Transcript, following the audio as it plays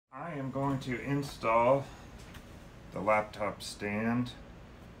I'm going to install the laptop stand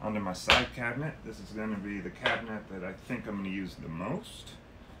onto my side cabinet. This is going to be the cabinet that I think I'm going to use the most.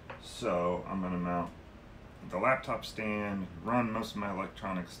 So I'm going to mount the laptop stand, run most of my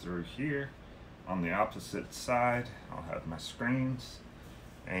electronics through here. On the opposite side, I'll have my screens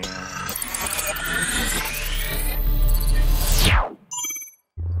and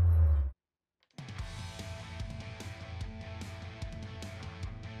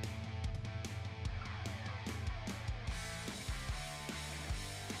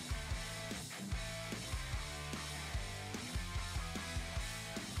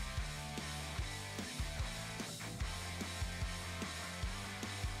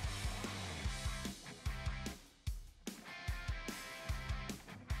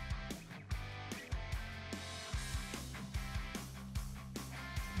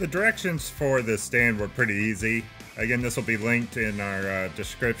the directions for the stand were pretty easy. Again, this will be linked in our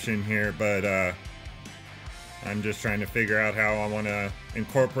description here, but I'm just trying to figure out how I want to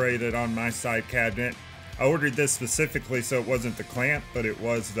incorporate it on my side cabinet. I ordered this specifically so it wasn't the clamp, but it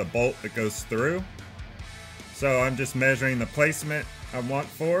was the bolt that goes through. So I'm just measuring the placement I want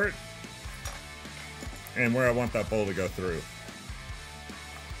for it and where I want that bolt to go through.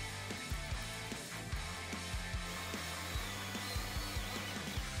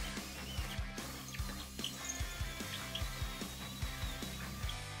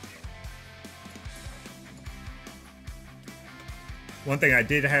 One thing I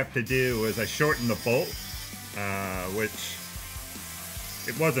did have to do was I shortened the bolt, which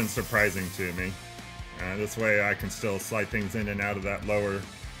it wasn't surprising to me. This way I can still slide things in and out of that lower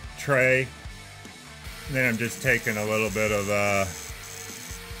tray. And then I'm just taking a little bit of a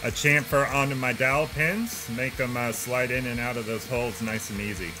chamfer onto my dowel pins, make them slide in and out of those holes nice and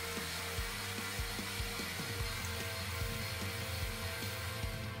easy.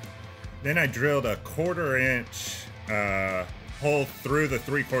 Then I drilled a 1/4 inch hole through the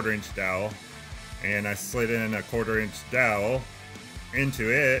 3/4 inch dowel, and I slid in a 1/4 inch dowel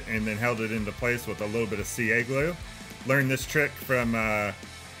into it and then held it into place with a little bit of CA glue. Learned this trick from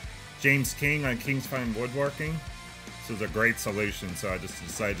James King on King's Fine Woodworking. This was a great solution, so I just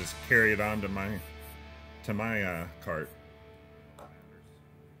decided to just carry it on to my cart.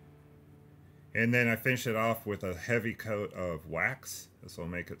 And then I finished it off with a heavy coat of wax. This will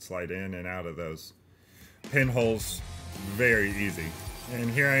make it slide in and out of those pinholes very easy.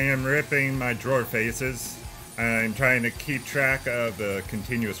 And here I am ripping my drawer faces. I'm trying to keep track of the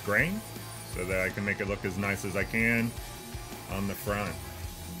continuous grain so that I can make it look as nice as I can on the front.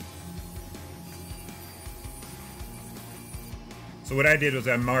 So what I did was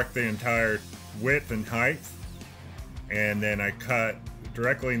I marked the entire width and height, and then I cut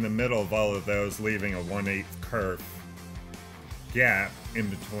directly in the middle of all of those, leaving a 1/8 curve gap in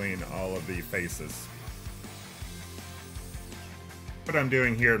between all of the faces. What I'm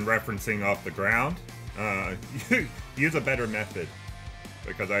doing here and referencing off the ground, use a better method,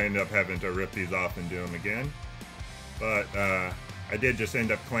 because I ended up having to rip these off and do them again. But I did just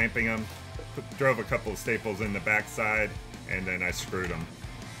end up clamping them, drove a couple of staples in the backside, and then I screwed them.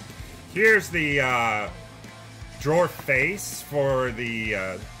 Here's the drawer face for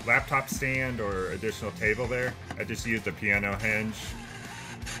the laptop stand or additional table there. I just used a piano hinge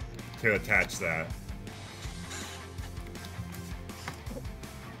to attach that.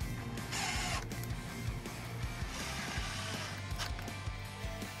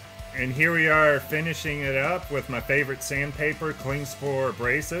 And here we are finishing it up with my favorite sandpaper, Klingspor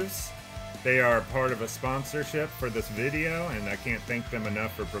abrasives. They are part of a sponsorship for this video, and I can't thank them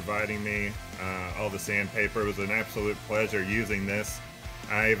enough for providing me all the sandpaper. It was an absolute pleasure using this.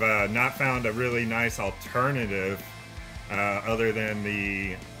 I've not found a really nice alternative other than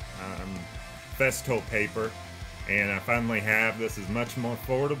the Festool paper, and I finally have. This is much more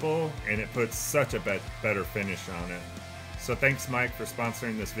affordable, and it puts such a better finish on it. So thanks, Mike, for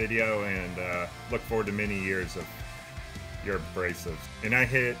sponsoring this video, and look forward to many years of your abrasives. And I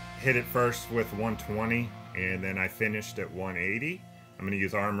hit it first with 120, and then I finished at 180. I'm going to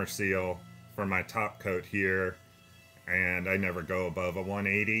use Armor Seal for my top coat here, and I never go above a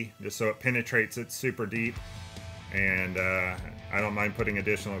 180, just so it penetrates it super deep. And I don't mind putting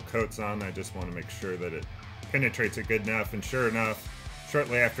additional coats on. I just want to make sure that it penetrates it good enough. And sure enough,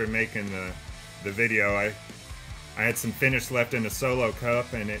 shortly after making the video, I had some finish left in a solo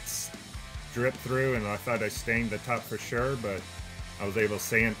cup, and it's dripped through, and I thought I stained the top for sure, but I was able to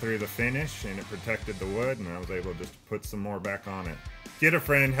sand through the finish, and it protected the wood, and I was able just to put some more back on it. Get a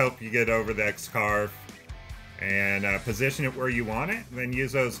friend, help you get over the x-carve, and position it where you want it. Then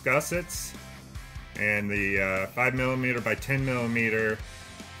use those gussets and the 5mm by 10mm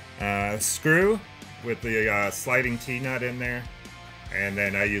screw with the sliding T-nut in there, and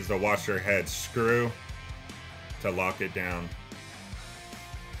then I use the washer head screw to lock it down.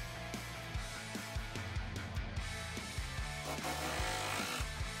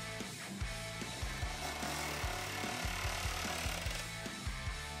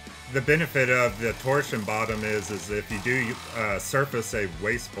 The benefit of the torsion bottom is if you do surface a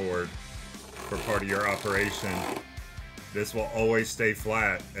wasteboard for part of your operation, this will always stay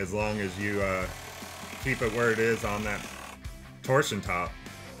flat as long as you keep it where it is on that torsion top.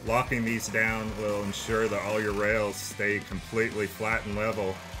 Locking these down will ensure that all your rails stay completely flat and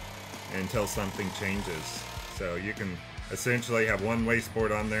level until something changes. So you can essentially have one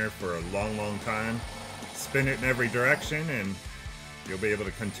wasteboard on there for a long time, spin it in every direction, and you'll be able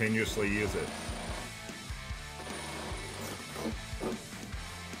to continuously use it.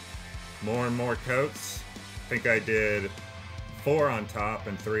 More and more coats. I think I did 4 on top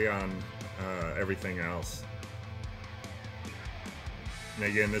and 3 on everything else. And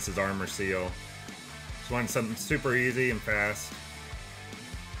again, this is armor seal. Just wanted something super easy and fast.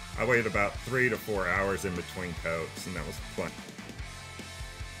 I waited about 3 to 4 hours in between coats, and that was fun.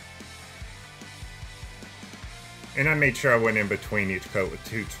 And I made sure I went in between each coat with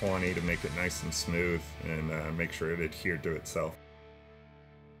 220 to make it nice and smooth and make sure it adhered to itself.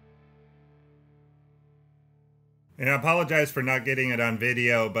 And I apologize for not getting it on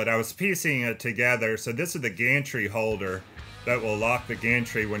video, but I was piecing it together. So this is the gantry holder that will lock the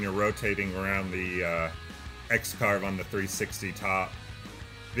gantry when you're rotating around the X-carve on the 360 top.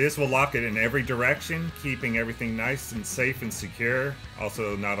 This will lock it in every direction, keeping everything nice and safe and secure,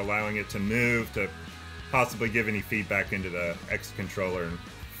 also not allowing it to move to possibly give any feedback into the X controller and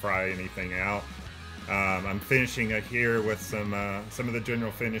fry anything out. I'm finishing it here with some of the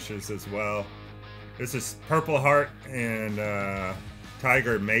general finishes as well. This is Purple Heart and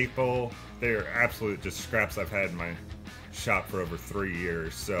Tiger Maple. They're absolute just scraps I've had in my shop for over 3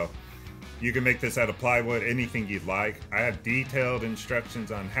 years. So you can make this out of plywood, anything you'd like. I have detailed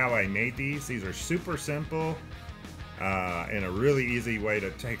instructions on how I made these. These are super simple and a really easy way to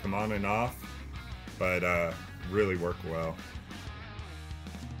take them on and off, but really work well.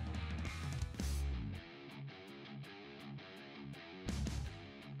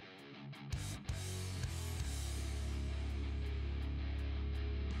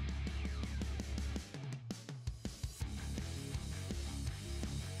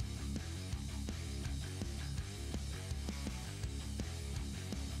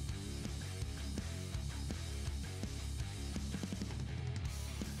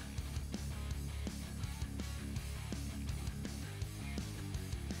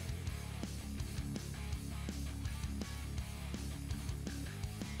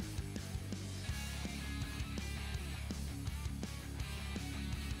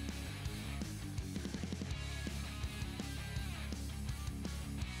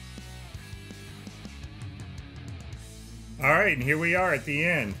 Alright, and here we are at the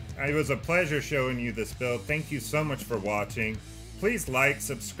end. It was a pleasure showing you this build. Thank you so much for watching. Please like,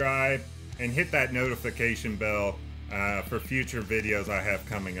 subscribe, and hit that notification bell for future videos I have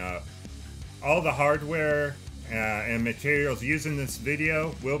coming up. All the hardware and materials used in this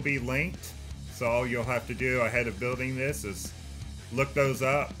video will be linked, so all you'll have to do ahead of building this is look those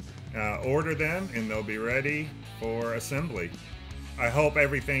up, order them, and they'll be ready for assembly. I hope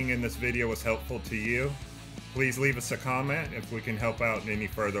everything in this video was helpful to you. Please leave us a comment if we can help out in any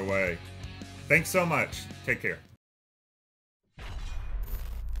further way. Thanks so much. Take care.